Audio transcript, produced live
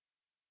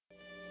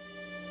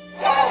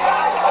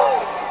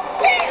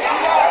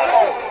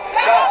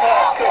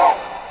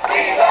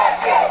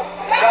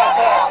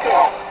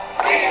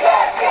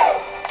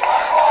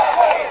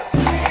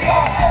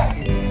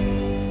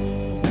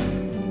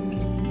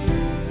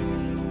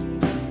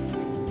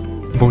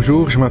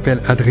Bonjour, je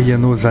m'appelle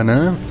Adriano,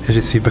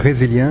 je suis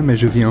brésilien mais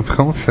je vis en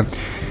France.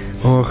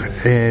 Or,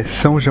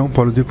 Saint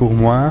Jean-Paul II pour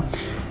moi,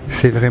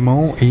 c'est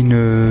vraiment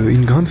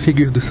une grande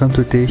figure de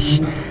sainteté.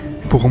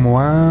 Pour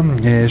moi,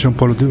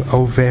 Jean-Paul II a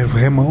ouvert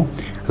vraiment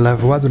la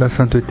voie de la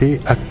sainteté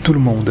à tout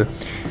le monde.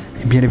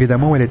 Bien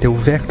évidemment, elle était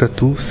ouverte à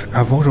tous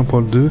avant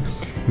Jean-Paul II,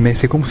 mais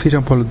c'est comme si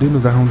Jean-Paul II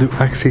nous a rendu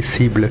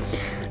accessibles.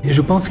 Et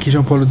je pense que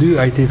Jean-Paul II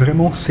a été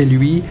vraiment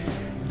celui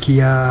qui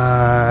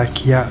a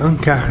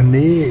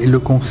incarné le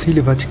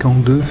Concile Vatican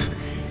II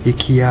et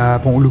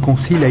le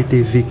Concile a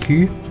été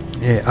vécu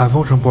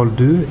avant Jean-Paul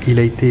II, il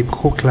a été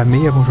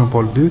proclamé avant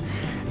Jean-Paul II,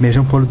 mais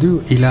Jean-Paul II,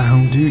 il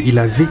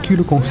a vécu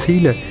le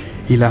Concile,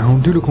 il a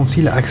rendu le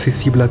Concile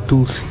accessible à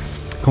tous.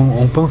 Quand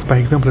on pense par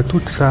exemple à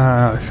toute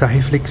sa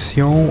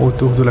réflexion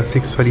autour de la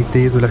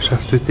sexualité, de la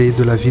chasteté,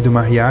 de la vie de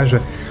mariage,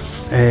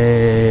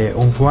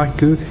 on voit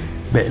que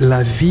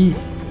la vie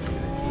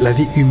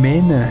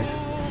humaine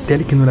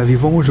telle que nous la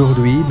vivons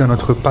aujourd'hui, dans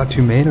notre patte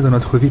humaine, dans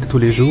notre vie de tous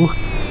les jours,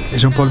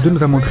 Jean-Paul II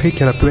nous a montré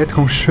qu'elle peut être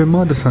un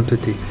chemin de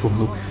sainteté pour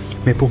nous.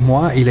 Mais pour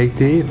moi, il a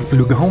été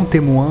le grand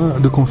témoin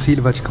du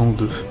Concile Vatican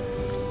II.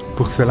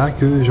 Pour cela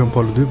que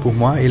Jean-Paul II, pour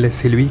moi, il est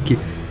celui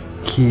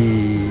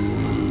qui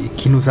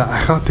nous a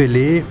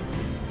rappelé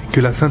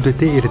que la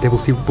sainteté elle était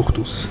possible pour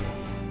tous.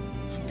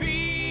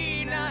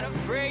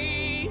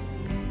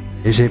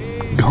 Et j'ai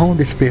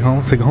grande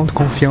espérance et grande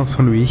confiance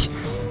en lui.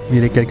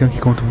 Il est quelqu'un qui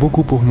compte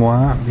beaucoup pour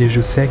moi et je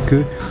sais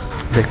que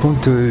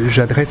quand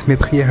j'adresse mes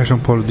prières à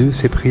Jean-Paul II,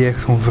 ces prières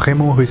sont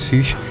vraiment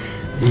reçues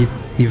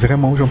et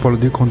vraiment Jean-Paul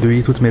II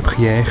conduit toutes mes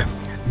prières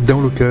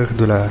dans le cœur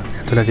de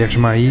la Vierge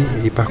Marie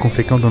et par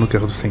conséquent dans le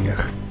cœur du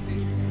Seigneur.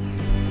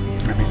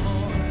 Amen.